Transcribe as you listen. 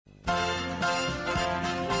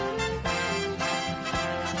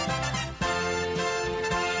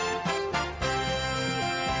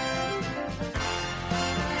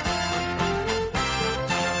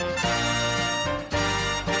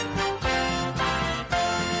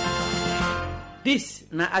This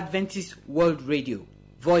na Adventist World Radio,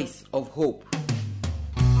 Voice of Hope.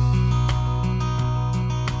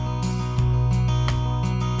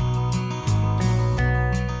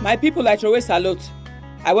 My people, I throw a salute.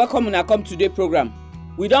 I welcome una come today program.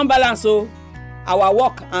 We don balance our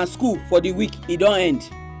work and school for the week. E don end.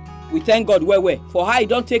 We thank God well for how He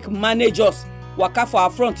don take manage us, waka for our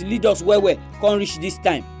front, lead us well come reach this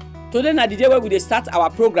time. Today na the day where we dey start our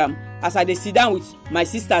program. As I dey sit down with my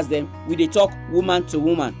sisters dem, we dey talk woman to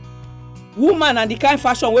woman. Woman and the kind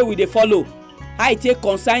fashion wey we dey follow, how e take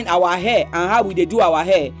concern our hair and how we dey do our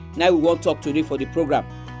hair, na we wan talk today for the program.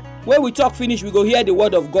 When we talk finish, we go hear the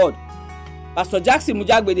word of God. Pastor Jackson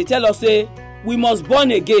Mujagbe dey tell us say we must born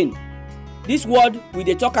again. This word we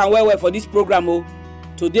dey talk am well for this program.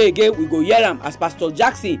 Today again we go hear am as Pastor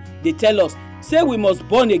Jackson dey tell us say we must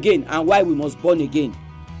born again and why we must born again.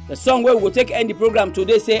 The song wey we go take end the program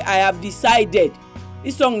today say I have decided.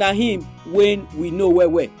 This song na him when we know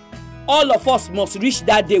well. All of us must reach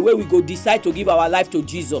that day where we go decide to give our life to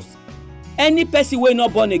Jesus. Any person wey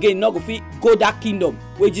not born again no go fit go that kingdom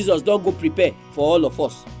where Jesus don go prepare for all of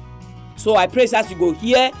us. So I pray as you go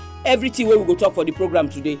hear everything wey we go talk for the program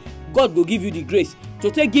today, God go give you the grace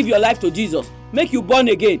to take give your life to Jesus, make you born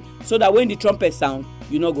again, so that when the trumpet sound,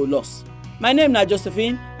 you no go lost. My name na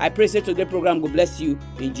Josephine. I pray say today program go bless you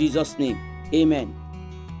in Jesus' name. Amen.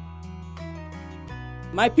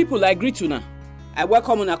 My people, I greet una. I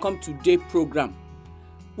welcome una come today program.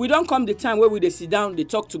 We don come the time where we dey sit down, dey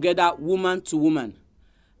talk together woman to woman.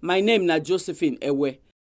 My name na Josephine Ewe.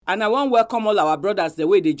 And I wan welcome all our brothers the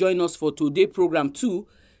way they join us for today program too.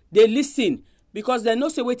 They listen because they know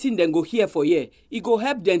say wetin dem go hear for here. E go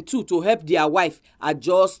help them too to help their wife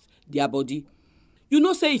adjust their body. You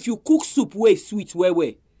know say if you cook soup wey sweet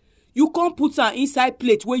well, you can't put am inside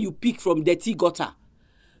plate where you pick from dirty gutter.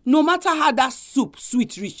 No matter how that soup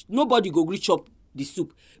sweet reach, nobody go reach up the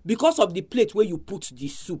soup because of the plate where you put the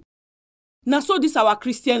soup. Now so this our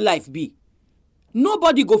Christian life be.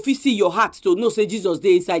 Nobody go fit see your heart to know say Jesus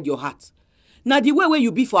dey inside your heart. Now the way where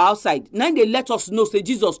you be for outside, now they let us know say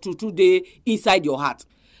Jesus true dey inside your heart.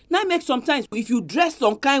 Now make sometimes if you dress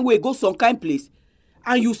some kind way, go some kind place,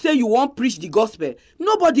 and you say you won't preach the gospel,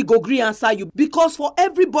 nobody go gree answer you because for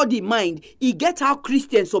everybody mind, e get how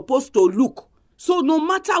Christians supposed to look. So no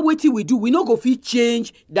matter wetin we do, we no go fit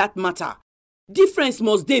change that matter. Difference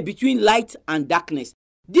must dey between light and darkness.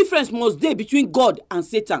 Difference must dey between God and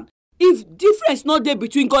Satan. If difference not dey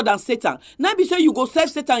between God and Satan, now be say you go serve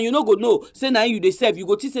Satan, you no go know say na you dey serve, you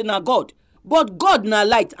go think say na God. But God na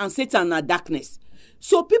light and Satan na darkness.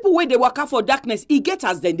 So people wey dey waka for darkness, e get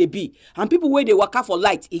as dem dey be, and people wey dey waka for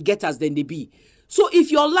light, e get as dem dey be. So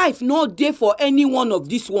if your life no dey for any one of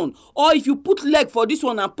this one, or if you put leg for this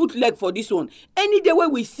one and put leg for this one, any day wey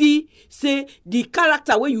we see say the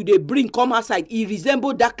character wey you dey bring come outside, e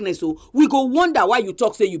resemble darkness, so we go wonder why you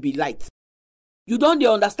talk say you be light. You don dey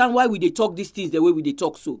understand why we dey talk these things the way we dey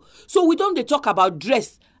talk so. So we don dey talk about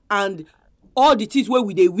dress and all the things wey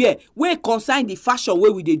we dey wear, wey concern the fashion wey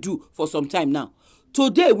we dey do for some time now.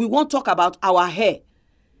 Today we wan talk about our hair.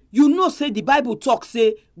 You know say the Bible talk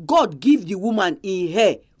say God give the woman in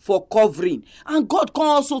hair for covering, and God can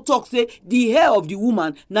also talk say the hair of the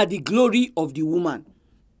woman na the glory of the woman.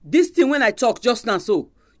 This thing when I talk just now, so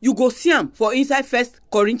you go see am for inside 1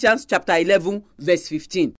 Corinthians chapter 11 verse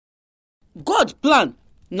 15. God plan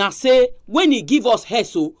na say when He give us hair,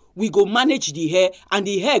 so we go manage the hair, and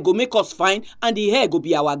the hair go make us fine, and the hair go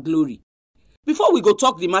be our glory. Before we go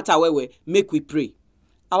talk the matter well, make we pray.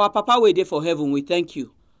 Our Papa wey dey for heaven, we thank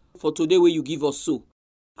you for today wey you give us so.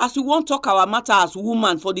 As we wan talk our matter as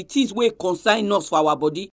woman for the things wey concern us for our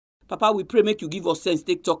body, Papa, we pray make you give us sense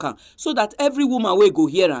take talk am, so that every woman wey go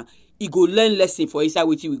hear am, e go learn lesson for inside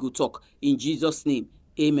wetin we go talk. In Jesus' name,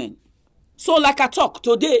 amen. So like I talk,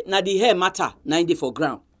 today na the hair matter, na dey for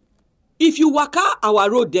ground. If you waka our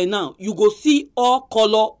road there now, you go see all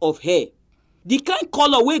color of hair. The kind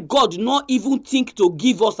color wey God not even think to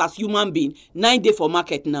give us as human being, na dey for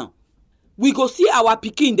market now. We go see our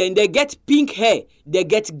pikin, then they get pink hair, they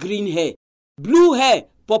get green hair, blue hair,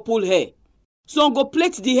 purple hair. Some go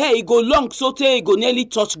plait the hair, e go long so tey e go nearly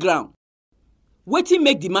touch ground. Wetin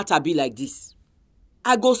make the matter be like this?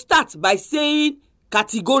 I go start by saying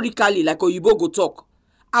categorically, like Oyibo go talk.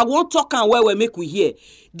 I wan talk am well make we hear.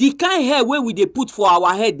 The kind hair wey we dey put for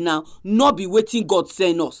our head now, not be wetin God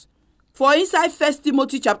send us. For inside 1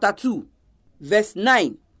 Timothy chapter 2, verse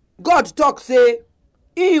 9, God talk say,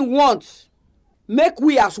 He wants make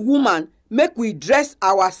we as woman, make we dress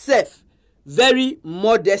ourselves very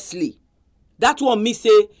modestly. That one me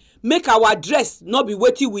say, make our dress not be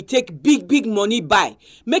wetin we take big money buy.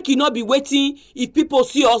 Make e not be wetin if people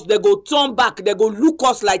see us, they go turn back, they go look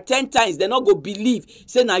us like 10 times, they not go believe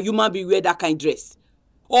say na human being wear that kind dress.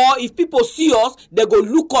 Or if people see us, they go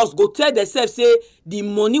look us, go tell themselves say the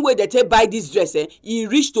money where they take buy this dress, e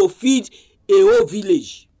reach to feed a whole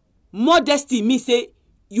village. Modesty mean say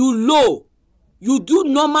you low, you do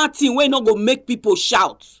normal thing wey no go make people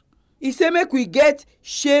shout. He say make we get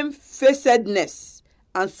shamefacedness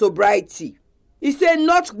and sobriety. He say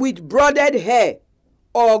not with broided hair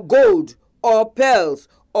or gold or pearls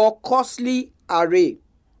or costly array.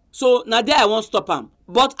 So na there I wan stop am.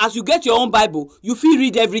 But as you get your own Bible, you fit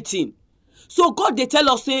read everything. So God dey tell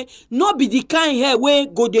us say no be the kind hair wey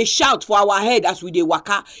go dey shout for our head as we dey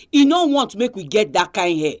waka. He no want make we get that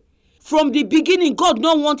kind hair. From the beginning, God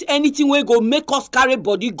no want anything wey go make us carry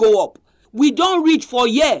body go up. We don read for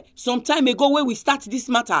year some time ago when we start this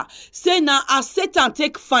matter. Say na as Satan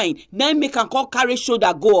take fine, na make am come carry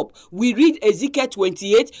shoulder go up. We read Ezekiel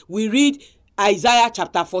 28, we read Isaiah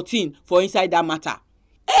chapter 14 for inside that matter.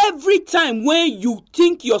 Every time when you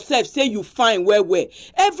think yourself say you fine well,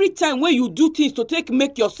 every time when you do things to take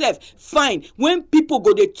make yourself fine, when people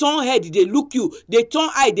go they turn head, they look you, they turn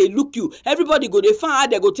eye, they look you, everybody go they find how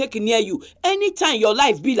they go take near you. Anytime your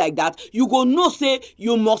life be like that, you go know say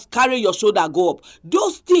you must carry your shoulder go up.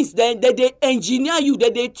 Those things then they engineer you,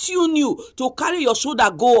 they tune you to carry your shoulder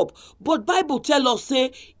go up. But Bible tell us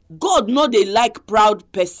say God no dey like proud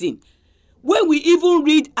person. When we even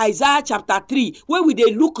read Isaiah chapter 3, where we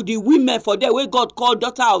dey look the women for there, where God called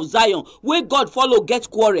daughter of Zion, where God follow get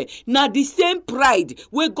quarrel. Now the same pride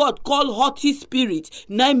where God call haughty spirit,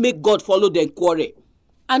 now make God follow them quarrel.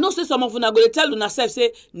 I know say some of una go dey tell una self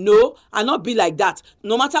say, no, I not be like that.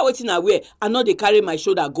 No matter wetin I wear, I know they carry my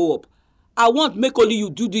shoulder go up. I want make only you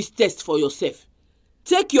do this test for yourself.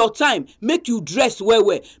 Take your time, make you dress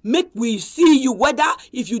well. Make we see you whether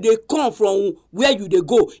if you dey come from where you dey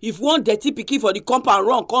go. If one dirty pikin for the compound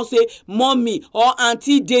run, come say mommy or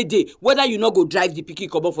auntie Dede, whether you not go drive the pikin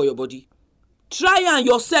come up for your body. Try am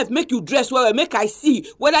yourself, make you dress well. Make I see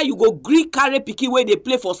whether you go gree carry pikin where they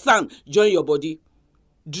play for sand join your body.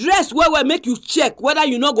 Dress well, make you check whether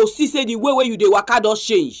you not go see say the way where you dey waka don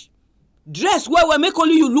change. Dress well, make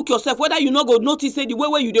only you look yourself whether you not go notice say the way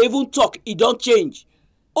where you dey even talk it don't change.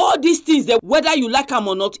 All these things that whether you like them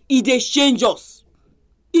or not, it dey change us.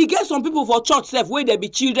 E get some people for church self where they be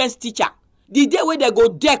children's teacher. The day where they go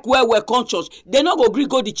deck where come church, they not go gree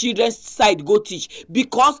go the children's side go teach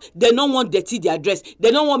because they don't want dirty their dress. They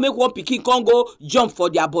don't want make one pikin come go jump for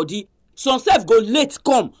their body. Some self go late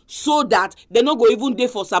come so that they not go even dey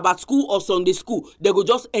for Sabbath school or Sunday school. They go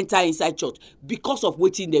just enter inside church because of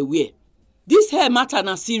wetin they wear. This hair matter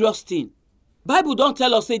na serious thing. Bible don't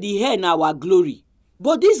tell us say the hair na our glory.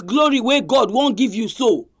 But this glory where God won't give you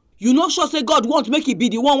so, you not sure say God won't make it be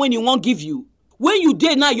the one when he won't give you. When you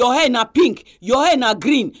dey now, your hair na pink, your hair na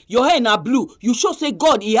green, your hair na blue, you sure say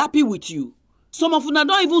God he happy with you. Some of una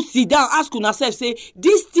don't even sit down, ask una self say,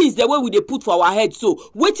 these things the way we dey put for our head so,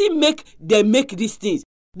 wetin make them make these things?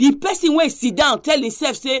 The person wey sit down tell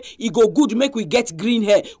himself say, he go good make we get green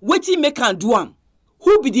hair, wetin make am do am?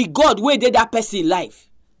 Who be the God wey dey that person life?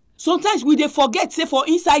 Sometimes we dey forget say for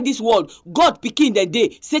inside this world, God pikin dem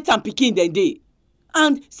dey, Satan pikin dem dey.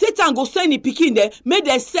 And Satan go send the pikin dem, make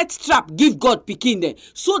dem set trap give God pikin dem,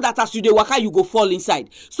 so that as you dey waka you go fall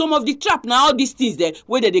inside. Some of the trap na all these things there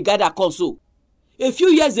where they gather come so. A few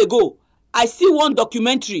years ago, I see one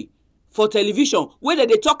documentary for television where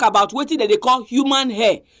they talk about wetin they call human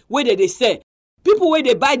hair, where they sell. People where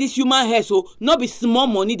they buy this human hair so, not be small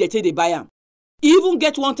money they take they buy am. Even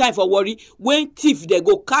get one time for worry when thief they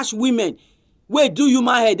go catch women wey do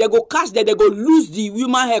human hair, they go catch them, they go lose the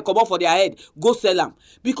human hair come up for their head, go sell them.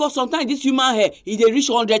 Because sometimes this human hair is they reach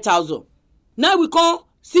 100,000. Now we come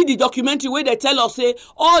see the documentary where they tell us say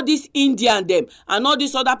all these Indian them and all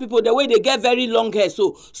these other people the way they get very long hair.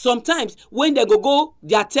 So sometimes when they go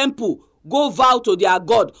their temple, go vow to their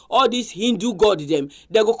God, all these Hindu God them,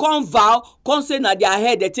 they go come vow, come say na their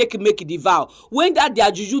hair they take make the vow. When that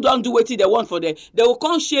their juju don't do wetin they want for them, they will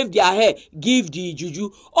come shave their hair, give the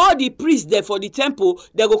juju. All the priests there for the temple,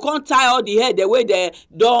 they go come tie all the hair the way they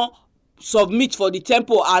don't submit for the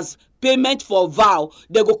temple as payment for vow.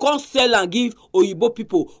 They go come sell and give Oyibo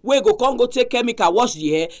people. We go come go take chemical, wash the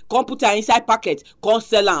hair, come put her inside packet, come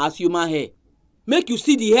sell am as human hair. Make you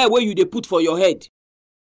see the hair where you they put for your head.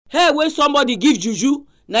 Hair when somebody give juju,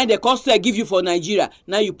 now they come sell give you for Nigeria,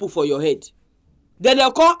 now you put for your head. Then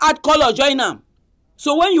they come add color join them.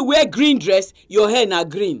 So when you wear green dress, your hair na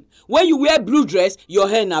green. When you wear blue dress, your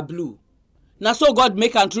hair na blue. Now so God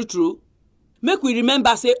make am true. Make we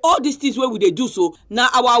remember say all these things wey we dey do so na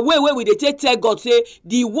our way wey we dey take tell God say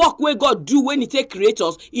the work wey God do when he take create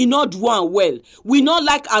us, he not do am well. We not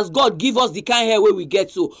like as God give us the kind hair wey we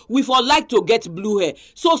get, so we for like to get blue hair.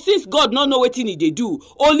 So since God no know wetin he dey do,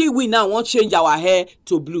 only we now want change our hair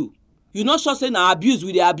to blue. You not sure say na abuse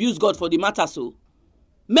we dey abuse God for the matter so?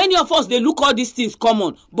 Many of us dey look all these things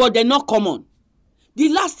common, but they're not common. The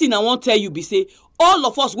last thing I want tell you be say all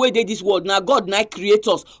of us wey dey this world na God na create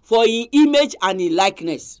us for him image and him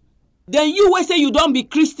likeness. Then you wey say you don be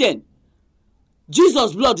Christian,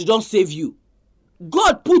 Jesus blood don save you.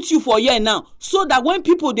 God put you for here now so that when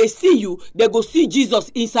people dey see you, they go see Jesus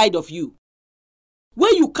inside of you.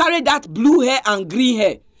 When you carry that blue hair and green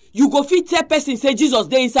hair, you go fit tell person say Jesus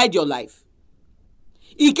dey inside your life.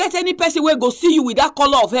 E get any person wey go see you with that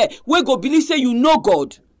color of hair wey go believe say you know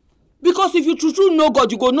God? Because if you true know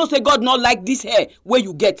God, you go know say God not like this hair where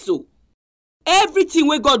you get so. Everything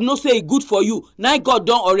where God know say is good for you, now God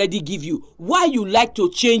don't already give you. Why you like to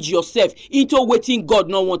change yourself into wetin God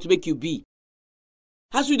not want to make you be?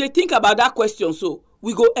 As you dey think about that question, so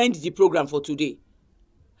we go end the program for today.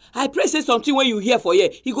 I pray say something when you hear for here,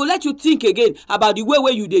 he go let you think again about the way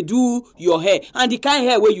where you dey do your hair and the kind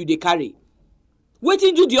hair where you dey carry.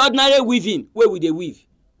 Wetin do the ordinary weaving where we dey weave?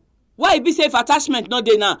 Why be say if attachment not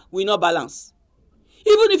there now, we not balance?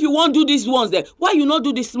 Even if you want do these ones there, why you not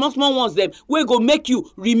do the small ones them where go make you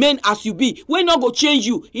remain as you be, where not go change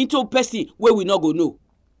you into a person where we not go know?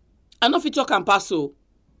 I know if you talk and pass so,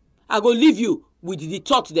 I go leave you with the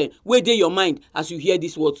thought then where dey your mind as you hear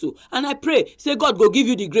this word so. And I pray, say God go give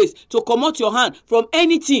you the grace to come out your hand from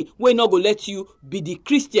anything where not go let you be the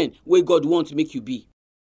Christian where God wants to make you be.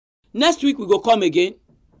 Next week we go come again.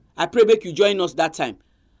 I pray make you join us that time.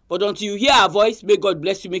 But until you hear our voice, may God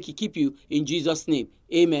bless you, make he keep you. In Jesus' name,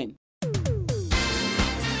 amen.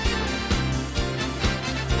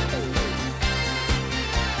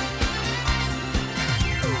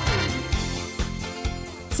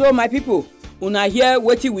 So my people, una hear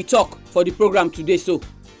wetin we talk for the program today so.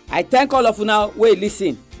 I thank all of una wey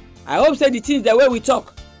listen. I hope say the things the way we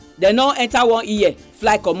talk, they no enter one ear,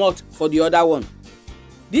 fly comot for the other one.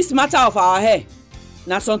 This matter of our hair,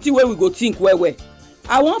 na something wey we go think well.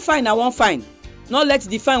 I won't find. Not let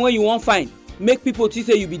the fine when you won't find make people think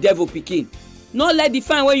say you be devil pikin. Not let the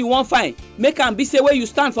fine when you won't find make am be say where you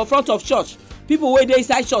stand for front of church. People wey dey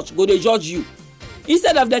inside church go dey judge you.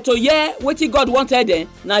 Instead of that to hear wetin God wanted them,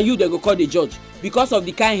 now you they go call the judge because of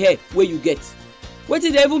the kind hair where you get.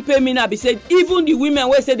 Wetin they even pay me now be said even the women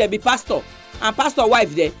wey say they be pastor and pastor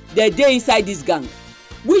wife they dey inside this gang.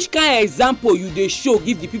 Which kind of example you dey show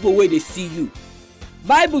give the people where they see you?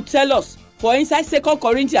 Bible tell us for inside 2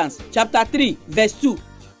 Corinthians chapter 3 verse 2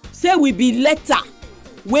 say we be letter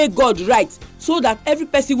where God writes so that every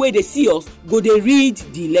person where they see us go they read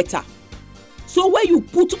the letter. So when you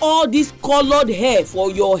put all this colored hair for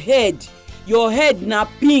your head na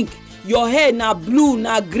pink, your hair na blue,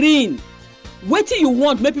 na green. Wetin you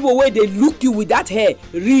want make people where they look you with that hair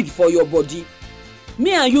read for your body?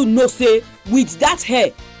 Me and you know say with that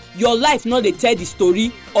hair your life not dey tell the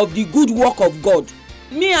story of the good work of God.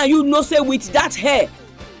 Me and you know say with that hair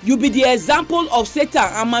you be the example of Satan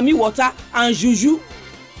and Mami Water and Juju.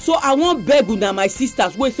 So I want beg una my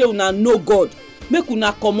sisters wey say una know God, make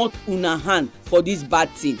una comot una hand for this bad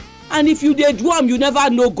thing. And if you dey do am you never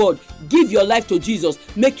know God, give your life to Jesus,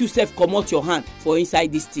 make yourself comot your hand for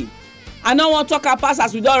inside this thing. I no wan talk pass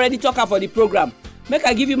as we don already talk for the program. Make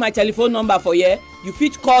I give you my telephone number for here. You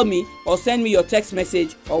fit call me or send me your text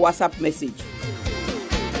message or WhatsApp message.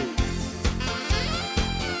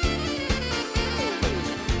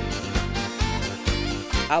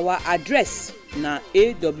 Our address na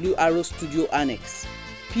AWR Studio Annex,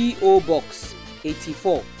 P.O. Box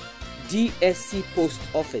 84, DSC Post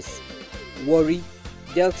Office, Warri,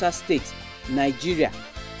 Delta State, Nigeria.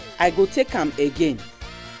 I go take am again.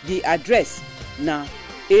 The address na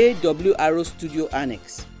AWR Studio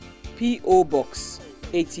Annex, P.O. Box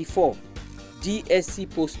 84, DSC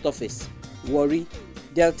Post Office, Warri,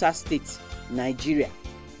 Delta State, Nigeria.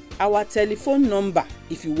 Our telephone number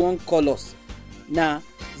if you want call us na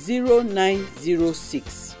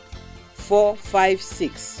 0906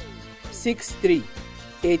 456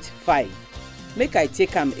 6385. Make I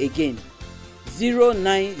take am again.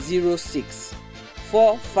 0906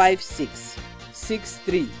 456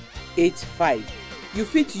 6385. You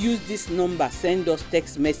fit use this number send us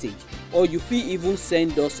text message or you fit even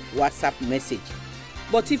send us WhatsApp message.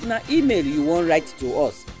 But if na email you want write to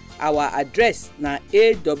us, our address na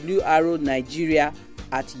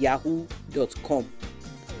awrnigeria@yahoo.com.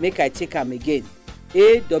 Make I take am again.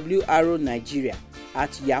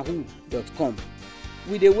 awrnigeria@yahoo.com.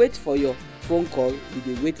 We dey wait for your phone call, we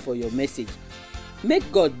dey wait for your message.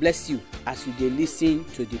 Make God bless you as you dey listen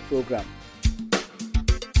to the program.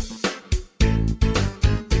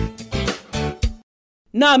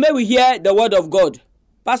 Now may we hear the word of God.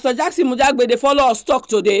 Pastor Jackson Mujagbe dey follow us talk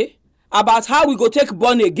today about how we go take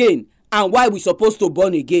born again and why we supposed to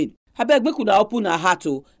born again. Abeg make una open our heart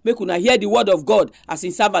o, make una hear the word of God as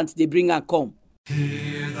him servant dey bring am come.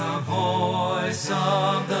 Hear the voice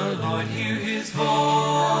of the Lord, hear his voice.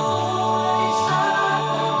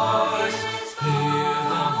 Hear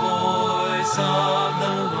the voice of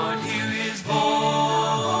the Lord, hear his voice.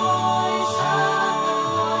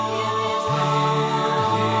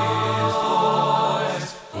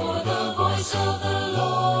 For the voice of the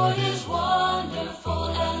Lord is wonderful,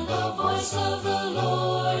 and the voice of the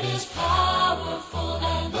Lord is powerful,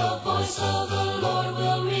 and the voice of the Lord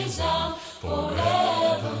will resound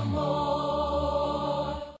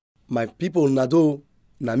forevermore. My people, Nado,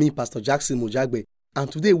 Nami, Pastor Jackson Mujagbe,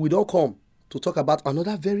 and today we don't come to talk about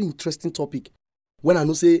another very interesting topic. When I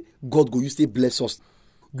know say God go use to bless us,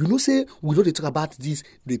 you know say we don't talk about this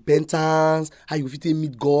repentance, how you fit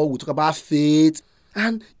meet God. We talk about faith,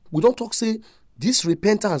 and we don't talk say this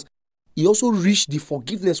repentance. He also reach the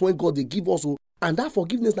forgiveness when God they give us, and that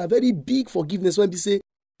forgiveness na very big forgiveness when we say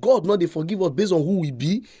God not they forgive us based on who we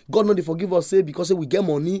be. God not they forgive us say because say we get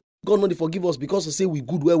money. God not they forgive us because they say we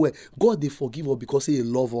good well. God they forgive us because say He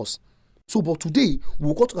love us. So, but today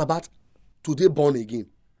we'll talk about today born again.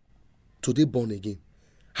 Today born again.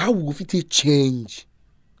 How will it change?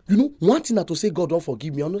 You know, one thing that to say God don't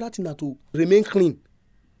forgive me, another thing that to remain clean.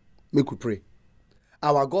 Make we pray.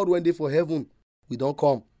 Our God when they for heaven, we don't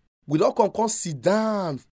come. We don't come sit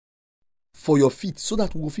down for your feet so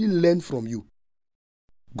that we will feel learn from you.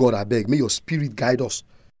 God, I beg, may your spirit guide us.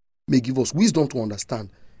 May give us wisdom to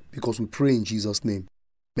understand, because we pray in Jesus' name.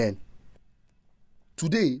 Amen.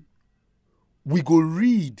 Today, we go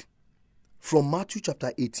read from Matthew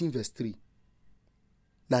chapter 18, verse 3.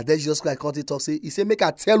 Now, there Jesus Christ called it talk, say, He said, make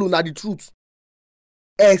I tell you now the truth.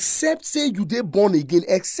 Except say you dey born again,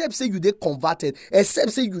 except say you dey converted,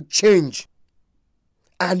 except say you change,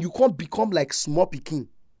 and you can't become like small pikin,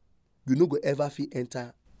 you no go ever feel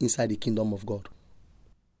enter inside the kingdom of God.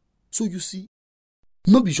 So you see,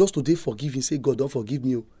 no be just today forgiving, say God don't forgive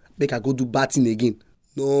me, make I go do bad thing again.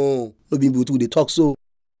 No be able to they talk so.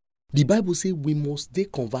 The Bible say we must dey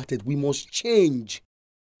converted, we must change.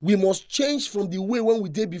 We must change from the way when we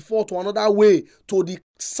did before to another way, to the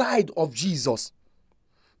side of Jesus.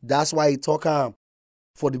 That's why he talk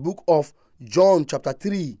for the book of John chapter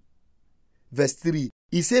 3, verse 3.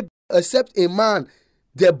 He said, except a man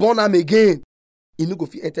they born him again, he no go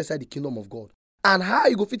fit enter inside the kingdom of God. And how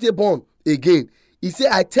you go fit born again? He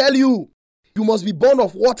said, I tell you, you must be born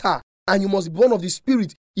of water and you must be born of the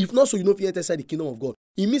Spirit. If not, so you no fit enter inside the kingdom of God.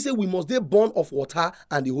 It means that we must be born of water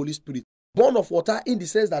and the Holy Spirit. Born of water in the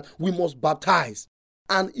sense that we must baptize.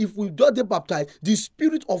 And if we don't get baptized, the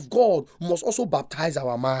Spirit of God must also baptize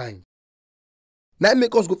our mind. Now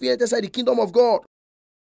make us go fit enter inside the kingdom of God.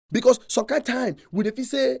 Because some kind of time, we dey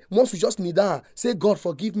say, once we just kneel down, say, God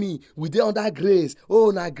forgive me, we dey under grace. Oh,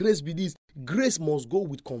 now grace be this. Grace must go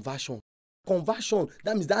with conversion. Conversion,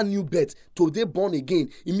 that means that new birth, today born again.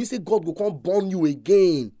 It means that God will come born you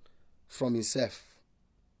again from Himself.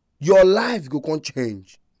 Your life go come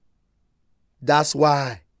change. That's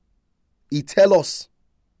why He tell us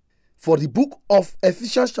for the book of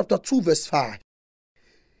Ephesians chapter 2 verse 5.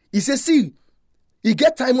 He says, see, He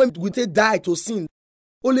get time when we take die to sin.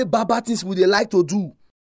 Only bad things we dey like to do.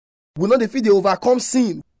 We know the feel they overcome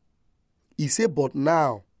sin. He said, but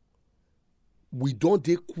now we don't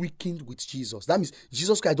dey quickened with Jesus. That means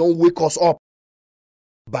Jesus Christ don't wake us up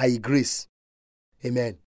by His grace.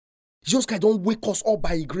 Amen. Jesus Christ don't wake us up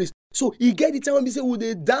by His grace. So He get the time when we say we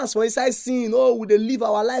dey dance for inside sin. Oh, we dey live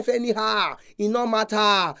our life anyhow. It no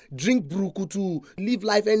matter. Drink brukutu. Live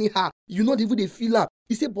life anyhow. You know even they feel that.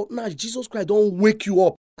 He said, but now Jesus Christ don't wake you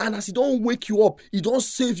up. And as He don't wake you up, He don't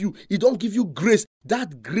save you. He don't give you grace.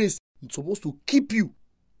 That grace is supposed to keep you.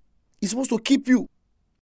 It's supposed to keep you.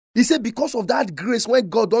 He said, because of that grace, when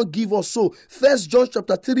God don't give us so, 1 John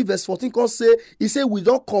chapter 3 verse 14 can say, He said, we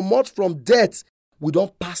don't come out from death, we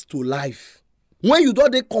don't pass to life. When you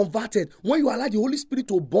don't get converted, when you allow the Holy Spirit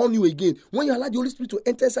to born you again, when you allow the Holy Spirit to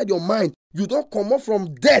enter inside your mind, you don't come out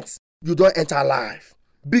from death, you don't enter life.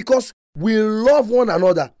 Because we love one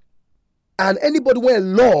another. And anybody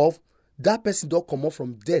when love, that person don't come out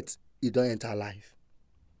from death, he don't enter life.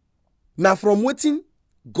 Now from waiting,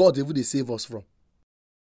 God even they save us from.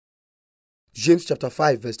 James chapter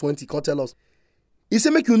 5 verse 20 can tell us. He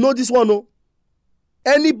said, make you know this one, no?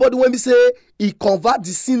 Anybody when we say he convert the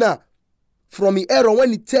sinner from the error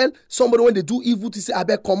when he tell somebody when they do evil to say, I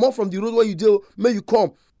beg come out from the road where you do, may you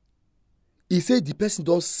come. He said the person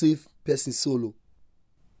don't save person solo.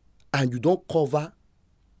 And you don't cover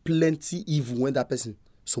plenty evil when that person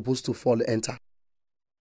supposed to fall enter.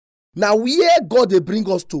 Now where God they bring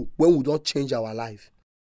us to when we don't change our life.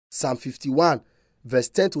 Psalm 51 verse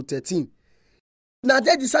 10 to 13. Now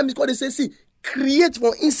there the psalmist God they say, see, create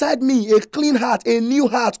from inside me a clean heart, a new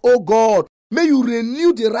heart, oh God. May you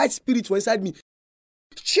renew the right spirit for inside me.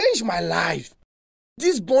 Change my life.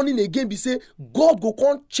 This born again be say, God go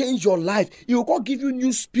can't change your life. He will can't give you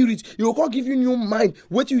new spirit. He will can't give you new mind.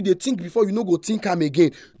 What you they think before, you know go think am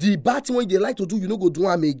again. The bad thing when they like to do, you know go do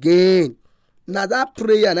am again. Now that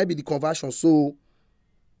prayer and that be the conversion. So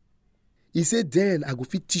he said, then I go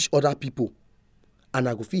fit teach other people. And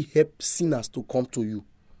I go fit help sinners to come to you.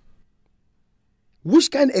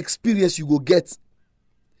 Which kind of experience you go get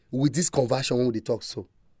with this conversion when they talk so?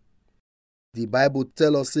 The Bible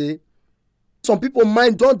tell us, say, some people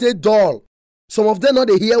mind don't they dull. Some of them not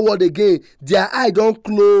they hear word again. Their eye don't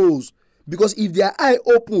close. Because if their eye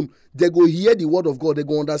open, they go hear the word of God. They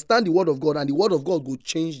go understand the word of God. And the word of God go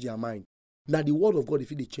change their mind. Now the word of God, if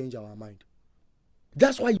they change our mind.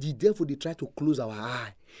 That's why the devil, they try to close our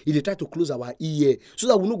eye. They try to close our ear. So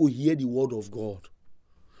that we not go hear the word of God.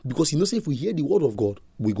 Because you know, say if we hear the word of God,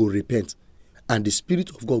 we go repent. And the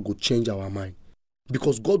Spirit of God will change our mind.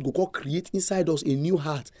 Because God will create inside us a new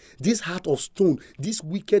heart. This heart of stone, this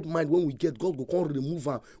wicked mind, when we get, God will remove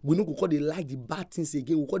them. We know they like the bad things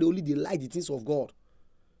again. They only they like the things of God.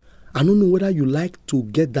 I don't know whether you like to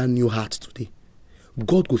get that new heart today.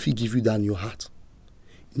 God will give you that new heart.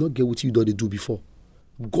 You not get what you do before.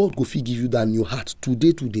 God will give you that new heart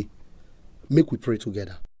today. Make we pray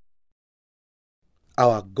together.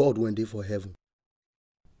 Our God went there for heaven.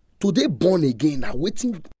 Today born again, now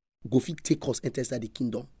waiting go fit take us enter inside the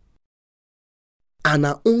kingdom. And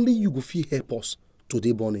now only you go fit help us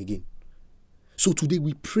today born again. So today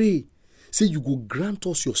we pray, say you go grant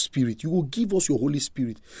us your spirit, you will give us your Holy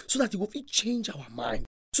Spirit, so that you go fit change our mind,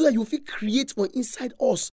 so that you will fit create from inside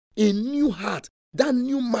us a new heart, that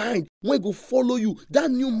new mind when go follow you,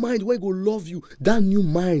 that new mind when go love you, that new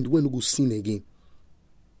mind when go sin again.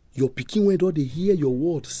 Your pikin when they hear your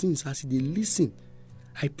word since as they listen,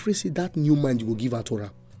 I pray say that new mind you will give unto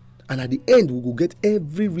them. And at the end, we will get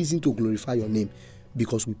every reason to glorify your name,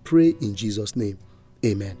 because we pray in Jesus' name.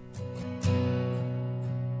 Amen.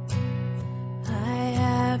 I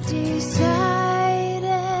have decided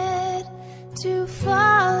to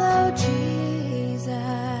follow Jesus.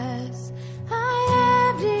 I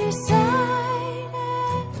have decided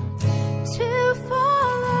to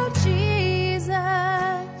follow Jesus.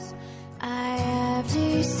 I have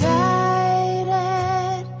decided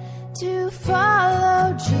to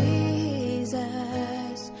follow Jesus.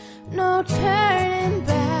 No turning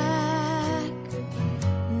back,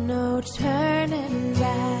 no turning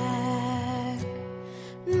back,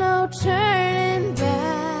 no turning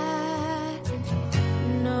back,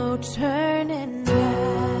 no turning back.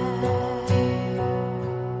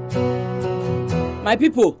 My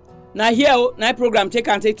people, now here, now program take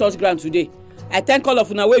touch ground today. I thank all of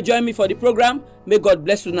you now wey join me for the program. May God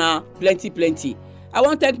bless you now, plenty. I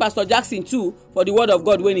want to thank Pastor Jackson too for the word of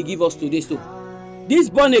God when he give us today. So this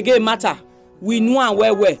born again matter, we know and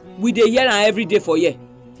well. We dey hear am every day for year.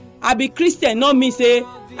 I be Christian, not mean say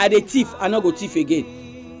I dey thief, I not go thief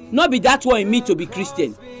again. Not be that one me to be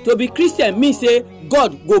Christian. To be Christian mean say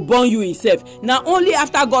God go born you himself. Now only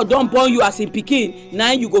after God don't born you as a pikin,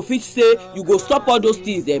 now you go fit say you go stop all those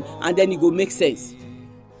things them, and then it go make sense.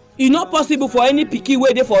 E not possible for any pikin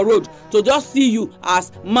wey dey for road to just see you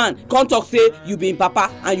as man come talk say you be im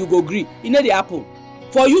papa and you go gree. E no dey happen.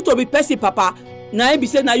 For you to be person papa, na be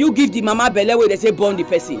say na you give the mama belle wey dey say born the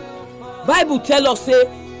person. Bible tell us say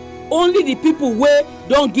only the people wey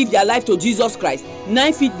don give their life to Jesus Christ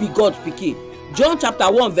na fit be God pikin. John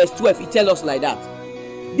chapter 1 verse 12 e tell us like that.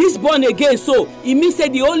 This born again, so e mean say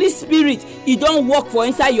the Holy Spirit e don work for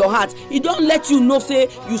inside your heart. E don let you know say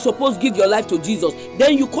you suppose give your life to Jesus.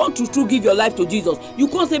 Then you come true give your life to Jesus. You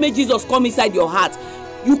come say make Jesus come inside your heart.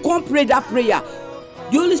 You come pray that prayer.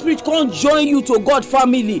 The Holy Spirit come join you to God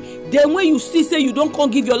family. Then when you see say you don't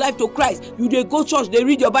come give your life to Christ, you dey go church, they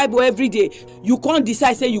read your Bible every day. You can't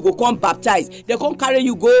decide say you go come baptize. They come carry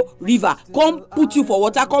you go river, come put you for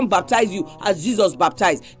water, come baptize you as Jesus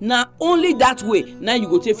baptized. Now only that way, now you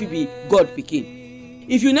go take be God pikin.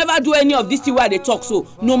 If you never do any of this thing where they talk so,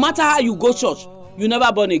 no matter how you go church, you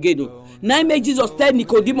never born again. No. Now make Jesus tell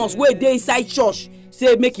Nicodemus where they inside church,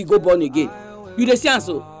 say make you go born again. You dey see am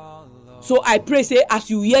so. So I pray say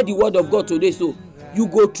as you hear the word of God today, so you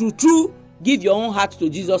go true give your own heart to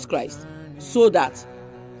Jesus Christ. so that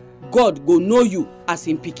God go know you as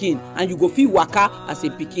him pikin and you go fit waka as a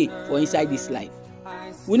pikin for inside this life.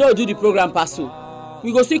 We no do the program pass so.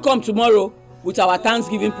 We go still come tomorrow with our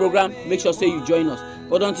Thanksgiving program. Make sure say you join us.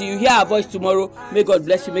 But until you hear our voice tomorrow, may God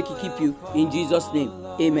bless you, make he keep you. In Jesus' name,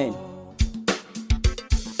 amen.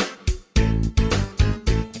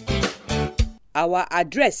 Our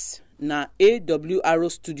address na AWR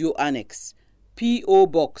Studio Annex, P.O.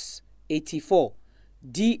 Box 84,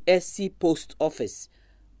 DSC Post Office,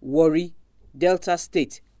 Warri, Delta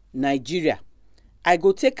State, Nigeria. I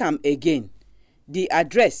go take am again. The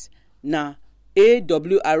address na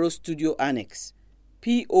AWR Studio Annex,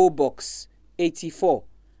 P.O. Box 84,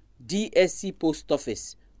 DSC Post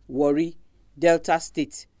Office, Warri, Delta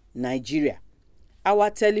State, Nigeria. Our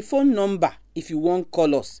telephone number, if you wan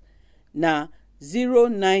call us, na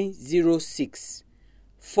 0906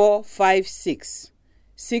 456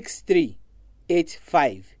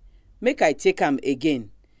 6385. Make I take am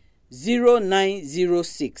again.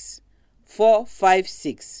 0906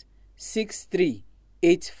 456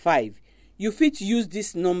 6385. You fit use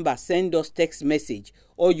this number send us text message,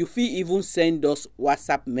 or you fit even send us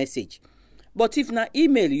WhatsApp message. But if na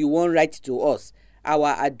email you wan write to us,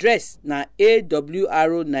 our address na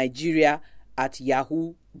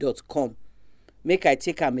awrnigeria@yahoo.com. Make I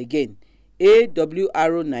take am again.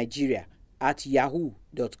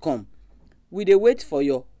 awrnigeria@yahoo.com. We dey wait for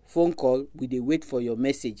your phone call. We dey wait for your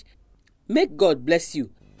message. Make God bless you.